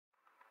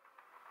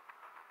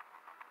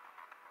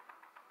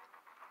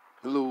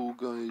Hello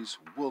guys,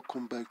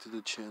 welcome back to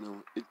the channel.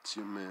 It's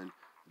your man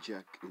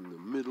Jack in the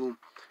Middle,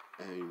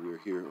 and we're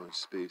here on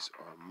Space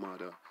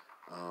Armada.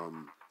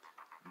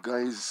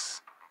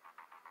 Guys,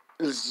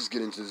 let's just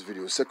get into this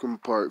video.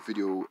 Second part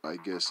video, I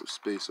guess, of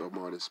Space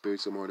Armada.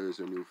 Space Armada is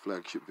a new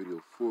flagship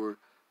video for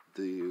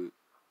the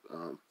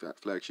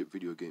flagship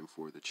video game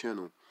for the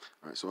channel.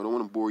 Alright, so I don't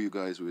want to bore you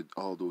guys with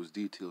all those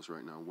details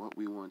right now. What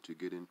we want to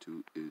get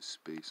into is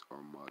Space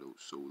Armada.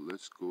 So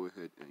let's go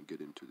ahead and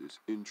get into this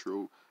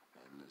intro,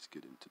 and let's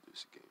get into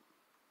this game.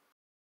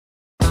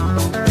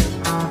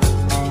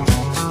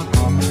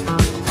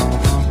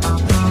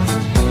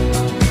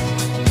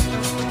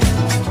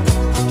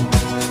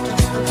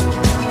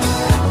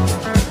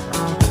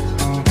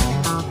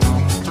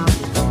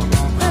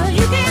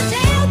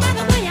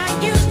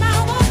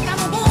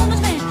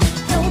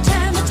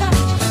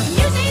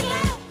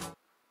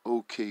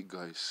 Okay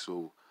guys,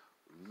 so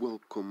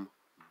welcome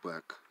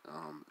back.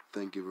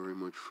 Thank you very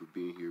much for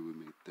being here with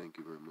me. Thank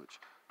you very much.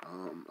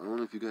 I don't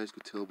know if you guys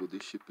could tell, but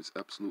this ship is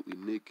absolutely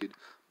naked.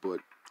 But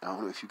I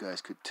don't know if you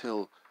guys could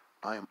tell,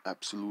 I am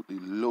absolutely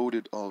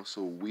loaded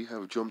also. We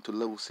have jumped to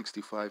level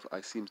 65.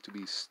 I seem to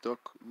be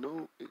stuck.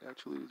 No, it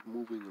actually is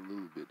moving a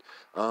little bit.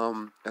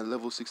 At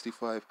level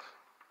 65,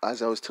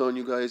 as I was telling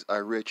you guys, I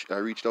reached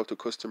out to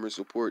customer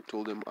support,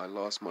 told them I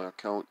lost my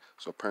account.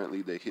 So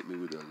apparently they hit me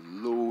with a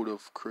load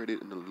of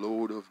credit and a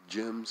load of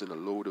gems and a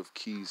load of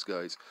keys,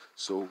 guys.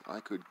 So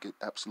I could get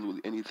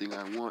absolutely anything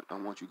I want. I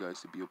want you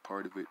guys to be a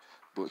part of it.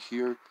 But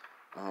here,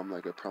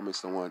 like I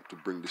promised, I want to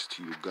bring this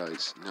to you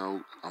guys.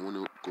 Now, I want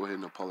to go ahead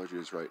and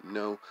apologize right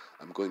now.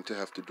 I'm going to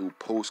have to do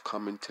post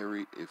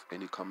commentary, if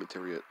any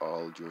commentary at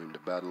all, during the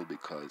battle,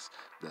 because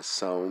the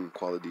sound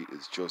quality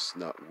is just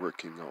not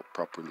working out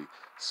properly.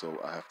 So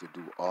I have to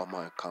do all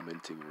my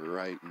commenting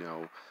right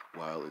now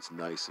while it's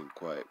nice and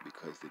quiet,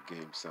 because the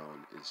game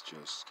sound is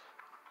just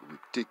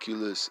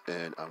ridiculous,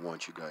 and I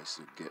want you guys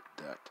to get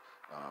that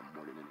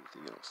more than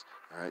anything else.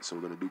 Alright, so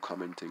we're going to do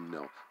commenting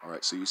now.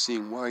 Alright, so you're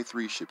seeing why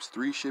 3 ships?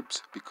 3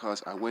 ships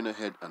because I went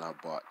ahead and I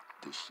bought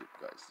this ship,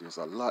 guys. There's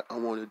a lot I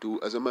want to do.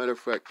 As a matter of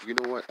fact, you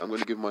know what? I'm going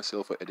to give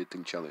myself an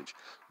editing challenge.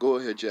 Go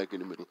ahead, Jack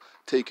in the Middle.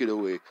 Take it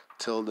away.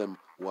 Tell them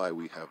why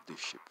we have this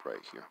ship right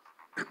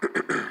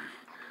here.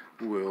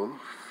 Well,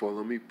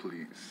 follow me,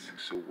 please.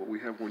 So what we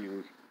have when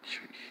you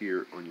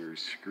here on your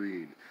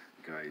screen,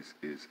 guys,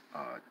 is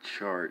a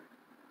chart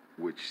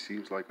which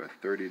seems like a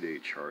 30-day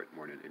chart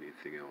more than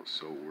anything else.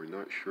 So we're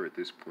not sure at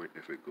this point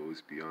if it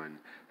goes beyond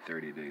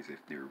 30 days, if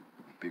there are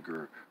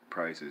bigger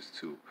prizes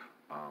to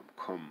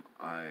come.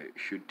 I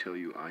should tell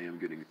you I am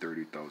getting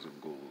 30,000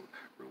 gold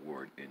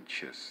reward in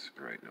chests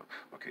right now.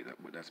 Okay,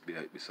 that's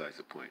besides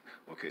the point.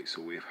 Okay,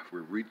 so we've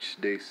reached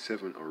day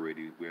 7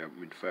 already. We have,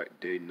 in fact,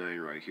 day 9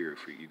 right here.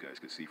 If you guys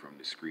can see from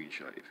the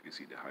screenshot, if you can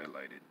see the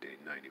highlighted day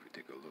 9, if you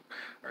take a look.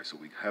 Alright, so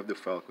we have the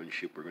Falcon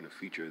ship. We're going to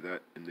feature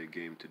that in the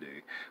game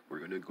today. We're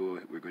going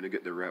to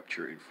get the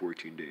Rapture in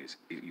 14 days.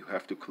 You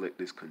have to collect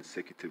this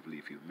consecutively.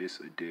 If you miss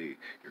a day,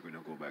 you're going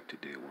to go back to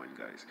day 1,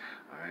 guys.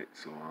 Alright,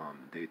 so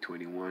day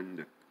 21,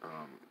 the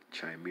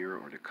Chimera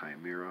or the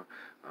Chimera,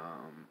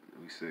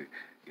 we say,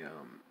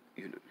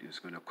 it's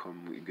going to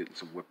come. We get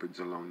some weapons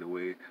along the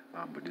way,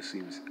 but this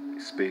seems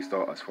spaced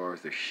out as far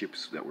as the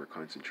ships that we're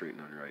concentrating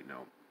on right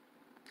now,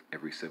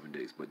 every 7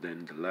 days. But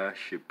then the last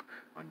ship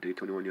on day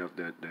 21, you have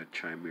that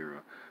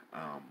Chimera,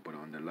 but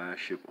on the last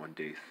ship on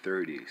day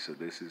 30, so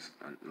this is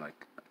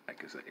like I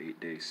guess an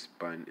 8-day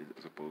span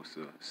as opposed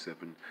to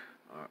 7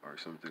 or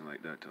something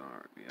like that,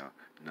 or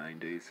 9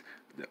 days.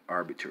 The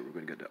Arbiter, we're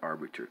gonna get the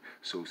Arbiter.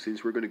 So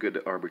since we're gonna get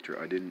the Arbiter,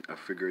 I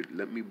figured,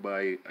 let me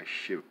buy a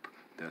ship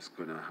that's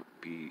gonna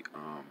be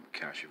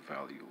cash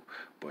value.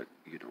 But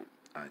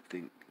I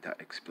think that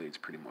explains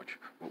pretty much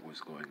what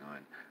was going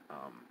on,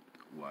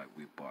 why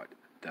we bought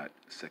that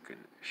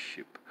second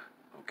ship.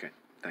 Okay,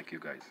 thank you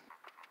guys.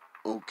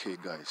 Okay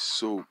guys,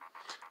 so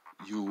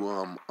you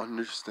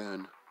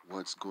understand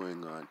what's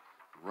going on.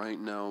 Right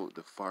now,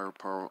 the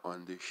firepower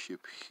on this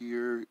ship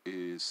here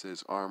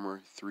says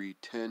armor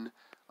 310.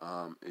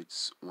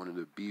 It's one of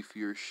the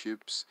beefier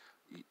ships.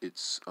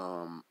 It's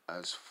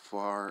as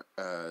far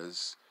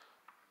as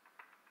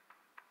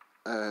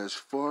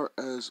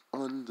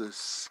on the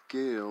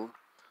scale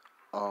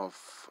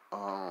of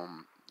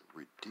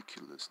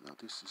ridiculous. Now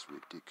this is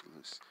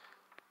ridiculous.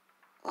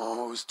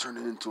 Oh, it's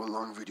turning into a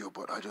long video,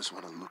 but I just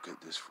want to look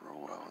at this for a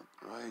while,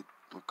 right?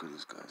 Look at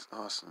this, guys.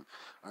 Awesome.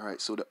 All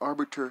right, so the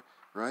Arbiter,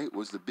 right,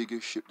 was the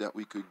biggest ship that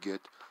we could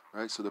get,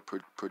 right? So the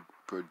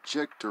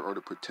projector or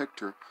the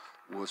protector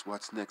was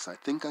what's next. I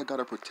think I got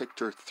a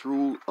protector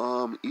through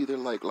either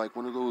like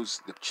one of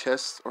those the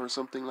chests or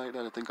something like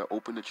that. I think I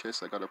opened the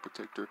chest. I got a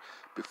protector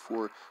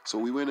before, so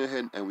we went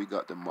ahead and we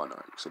got the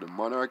Monarch. So the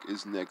Monarch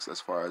is next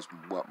as far as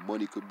what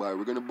money could buy.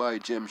 We're gonna buy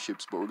gem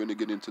ships, but we're gonna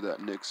get into that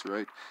next,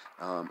 right?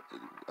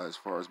 As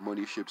far as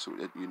money ships, so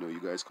that you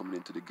guys coming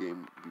into the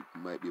game, you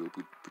might be able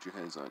to put your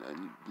hands on,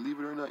 and believe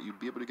it or not, you'll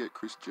be able to get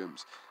Chris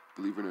gems.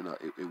 Believe it or not,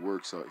 it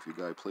works out. If you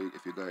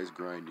guys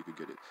grind, you can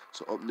get it.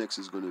 So up next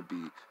is going to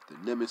be the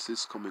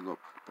Nemesis coming up,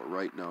 but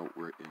right now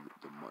we're in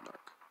the Monarch.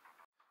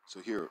 So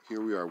here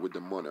we are with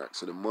the Monarch.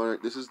 So the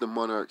Monarch, this is the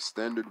Monarch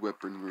standard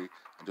weaponry.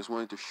 I just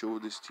wanted to show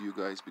this to you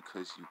guys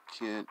because you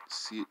can't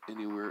see it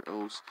anywhere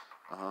else.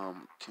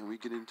 Can we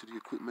get into the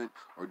equipment,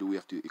 or do we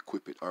have to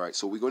equip it? All right,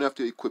 so we're gonna have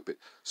to equip it.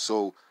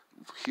 So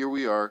here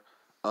we are.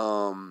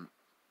 I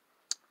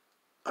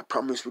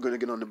promise we're gonna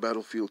get on the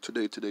battlefield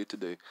today.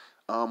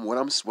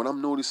 What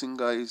I'm noticing,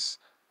 guys,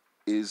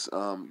 is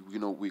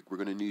we're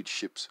gonna need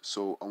ships.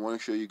 So I want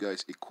to show you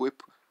guys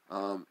equip.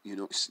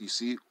 You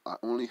see, I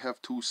only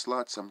have 2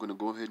 slots. I'm gonna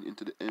go ahead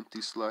into the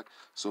empty slot.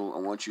 So I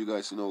want you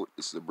guys to know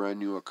this is a brand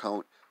new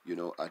account.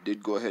 I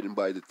did go ahead and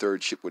buy the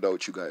 3rd ship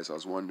without you guys. I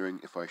was wondering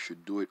if I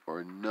should do it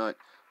or not,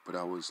 but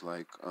I was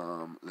like,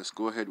 let's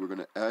go ahead. We're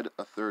gonna add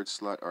a 3rd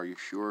slot. Are you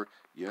sure?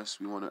 Yes,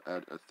 we want to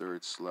add a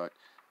 3rd slot,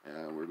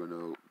 and we're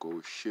gonna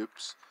go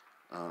ships.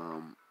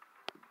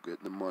 Get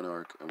the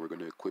Monarch, and we're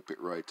gonna equip it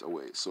right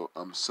away. So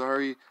I'm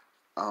sorry,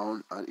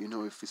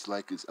 if it's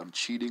like I'm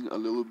cheating a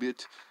little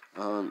bit,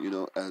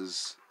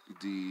 as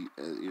the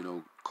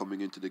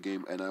coming into the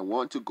game, and I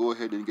want to go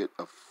ahead and get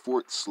a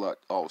 4th slot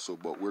also,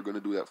 but we're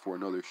gonna do that for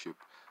another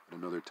ship at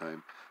another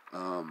time.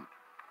 I'm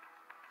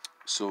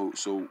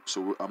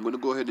gonna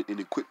go ahead and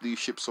equip these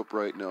ships up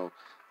right now,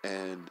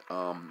 and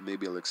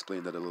maybe I'll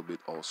explain that a little bit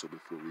also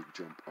before we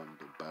jump on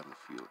the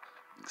battlefield.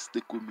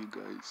 Stick with me,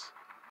 guys.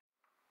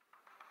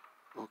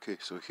 Okay,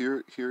 so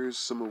here's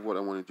some of what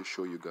I wanted to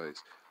show you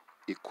guys.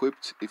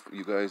 Equipped, if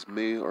you guys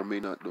may or may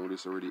not know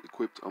this already,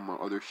 equipped on my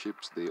other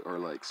ships, they are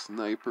like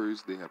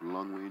snipers. They have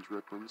long range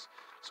weapons.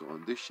 So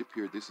on this ship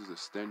here, this is the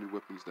standard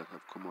weapons that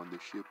have come on the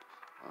ship.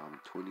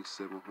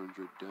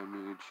 2700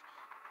 damage,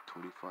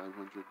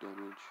 2500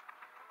 damage,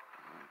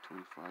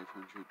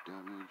 2500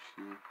 damage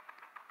here,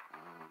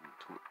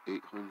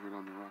 800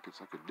 on the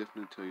rockets. I could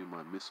definitely tell you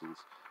my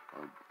missiles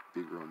are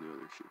bigger on the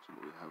other ships,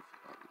 but we have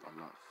a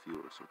lot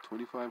fewer. So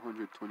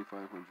 2500,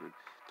 2500,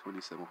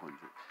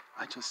 2700.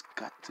 I just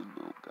got to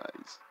know,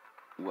 guys,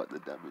 what the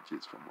damage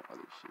is from our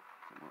other ship.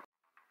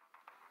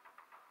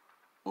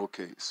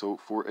 Okay, so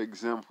for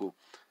example,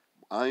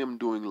 I am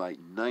doing like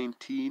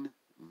 19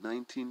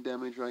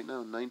 damage right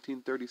now,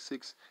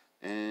 1936,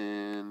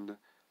 and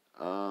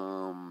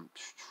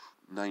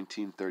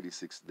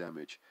 1936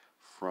 damage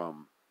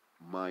from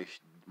my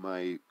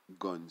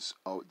guns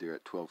out there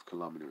at 12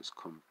 kilometers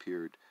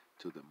compared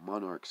to the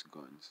Monarch's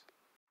guns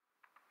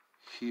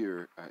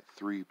here at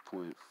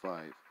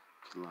 3.5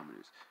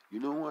 kilometers. You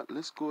know what?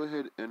 Let's go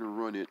ahead and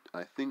run it.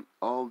 I think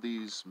all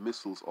these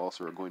missiles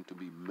also are going to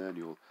be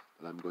manual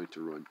that I'm going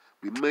to run.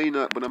 We may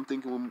not, but I'm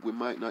thinking we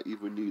might not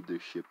even need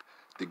this ship.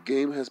 The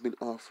game has been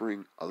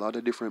offering a lot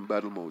of different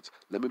battle modes.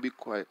 Let me be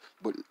quiet,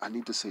 but I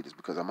need to say this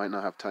because I might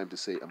not have time to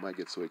say it. I might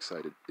get so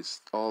excited.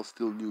 It's all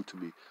still new to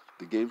me.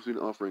 The game's been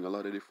offering a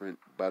lot of different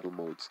battle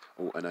modes.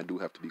 Oh, and I do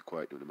have to be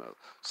quiet during the battle.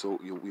 So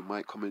we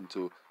might come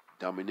into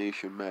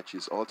domination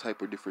matches, all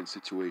type of different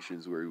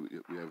situations where we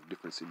have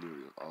different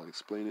scenarios. I'll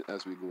explain it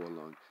as we go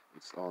along.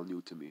 It's all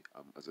new to me.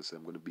 As I said,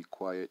 I'm going to be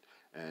quiet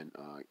and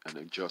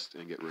adjust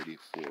and get ready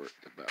for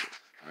the battle.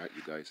 All right,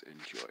 you guys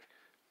enjoy.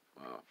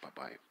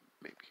 Bye-bye,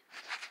 maybe.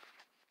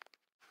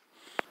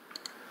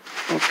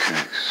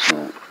 Okay,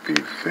 so be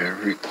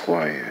very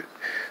quiet.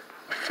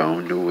 I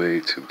found a way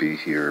to be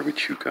here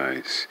with you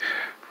guys,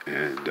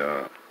 and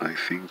I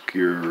think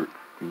you're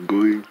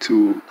going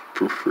to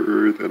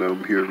prefer that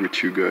I'm here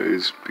with you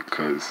guys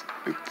because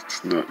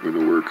it's not going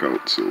to work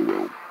out so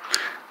well.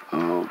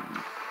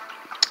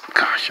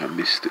 Gosh, I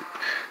missed it.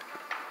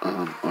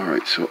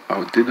 Alright, so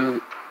I did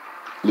a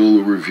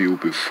little review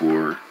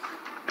before,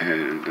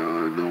 and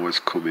I know what's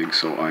coming.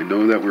 So I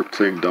know that we're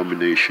playing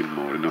domination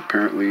mode, and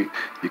apparently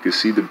you can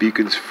see the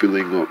beacons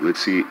filling up.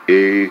 Let's see,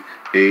 A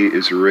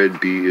is red,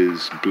 B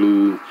is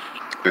blue,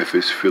 F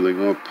is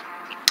filling up,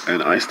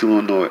 and I still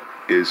don't know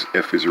is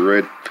F is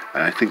red.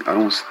 And I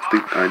don't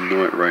think I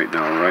know it right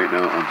now. Right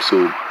now I'm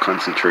so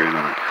concentrated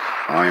on it.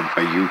 I'm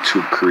a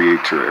YouTube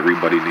creator.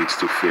 Everybody needs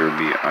to fear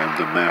me. I'm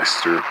the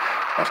master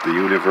of the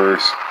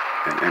universe,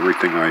 and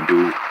everything I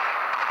do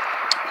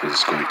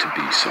is going to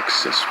be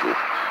successful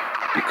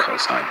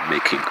because I'm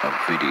making a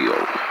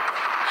video.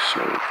 So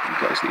you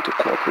guys need to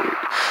cooperate.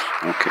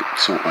 Okay,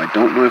 so I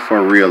don't know if I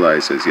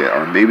realize this yet,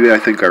 or maybe I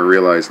think I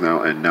realize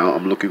now, and now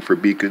I'm looking for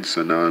beacons.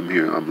 So now I'm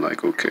here. I'm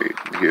like, okay,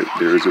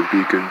 there's a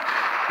beacon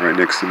right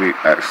next to me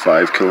at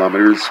 5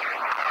 kilometers.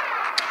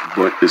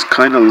 But it's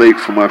kind of late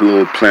for my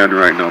little plan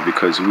right now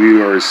because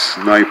we are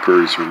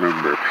snipers,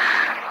 remember.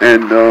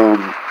 And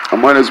I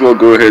might as well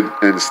go ahead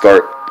and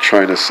start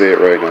trying to say it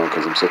right now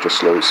because I'm such a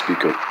slow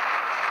speaker.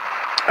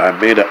 I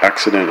made an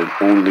accident and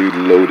only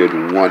loaded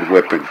 1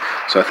 weapon.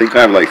 So I think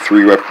I have like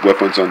 3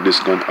 weapons on this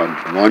gun.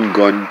 1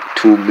 gun,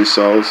 2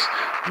 missile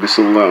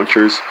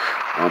launchers,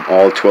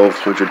 all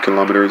 1200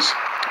 kilometers,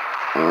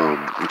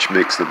 which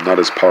makes them not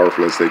as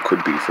powerful as they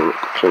could be for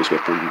close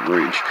weapon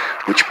range.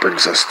 Which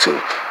brings us to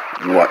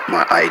what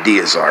my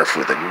ideas are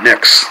for the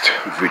next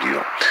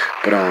video.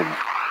 But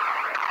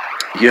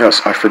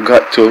yes, I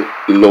forgot to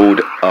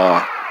load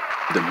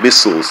the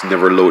missiles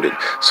never loaded.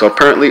 So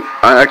apparently,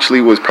 I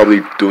actually was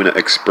probably doing an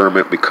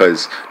experiment,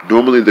 because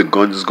normally the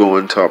guns go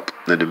on top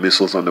and the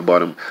missiles on the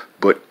bottom,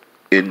 but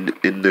in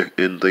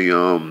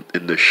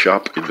the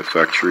shop, in the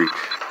factory,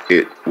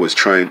 it was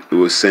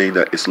saying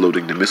that it's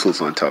loading the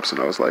missiles on top.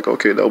 So I was like,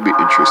 okay, that'll be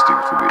interesting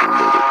for me to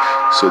load it.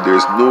 So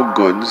there's no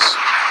guns,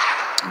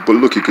 but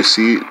look, you can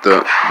see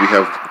that we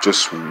have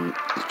just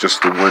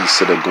the one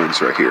set of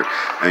guns right here.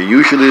 And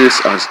usually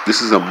this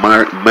is a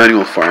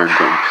manual firing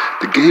gun.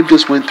 The game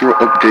just went through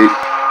an update.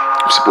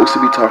 I'm supposed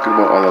to be talking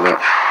about all of that,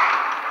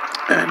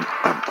 and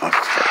I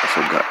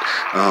forgot.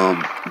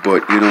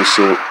 But you know,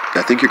 so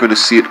I think you're gonna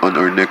see it on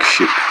our next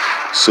ship.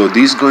 So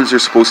these guns are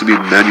supposed to be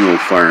manual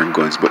firing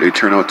guns, but they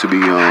turn out to be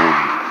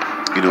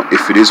you know,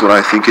 if it is what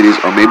I think it is,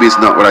 or maybe it's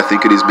not what I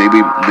think it is. Maybe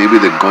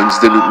the guns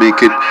didn't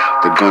make it.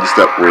 The guns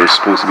that were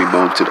supposed to be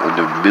mounted on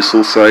the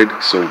missile side.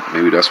 So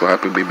maybe that's what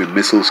happened. Maybe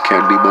missiles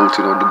can be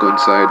mounted on the gun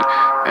side,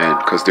 and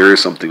because there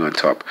is something on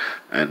top,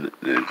 and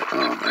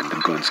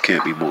the guns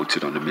can't be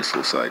mounted on the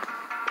missile side.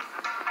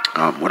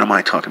 What am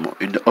I talking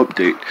about? In the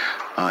update,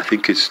 I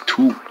think it's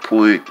 2.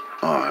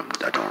 I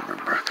don't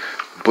remember.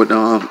 But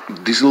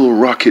these little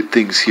rocket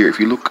things here, if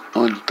you look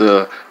on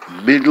the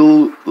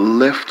middle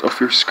left of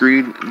your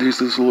screen, there's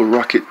these little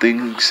rocket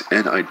things,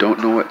 and I don't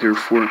know what they're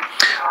for.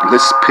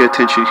 Let's pay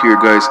attention here,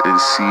 guys, and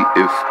see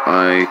if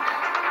I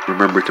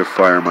remember to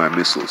fire my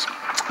missiles.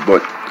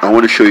 But I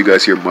want to show you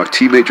guys here, my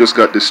teammate just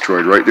got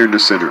destroyed right there in the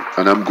center,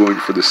 and I'm going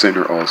for the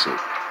center also.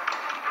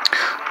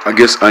 I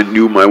guess I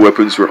knew my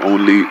weapons were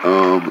only,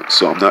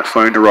 so I'm not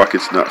firing the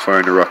rockets,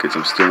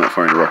 I'm still not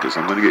firing the rockets.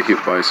 I'm going to get hit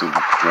by some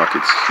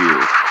rockets here.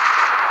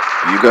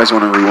 And you guys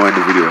want to rewind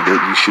the video, and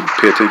you should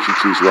pay attention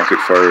to this rocket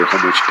fire,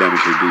 how much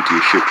damage they do to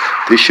your ship.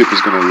 This ship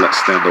is going to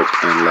stand up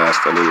and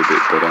last a little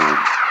bit, but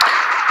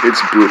it's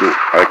brutal.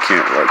 I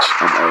can't watch.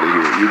 I'm out of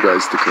here. You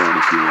guys stick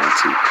around if you want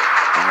to.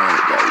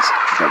 Alright guys,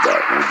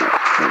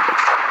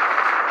 bye-bye.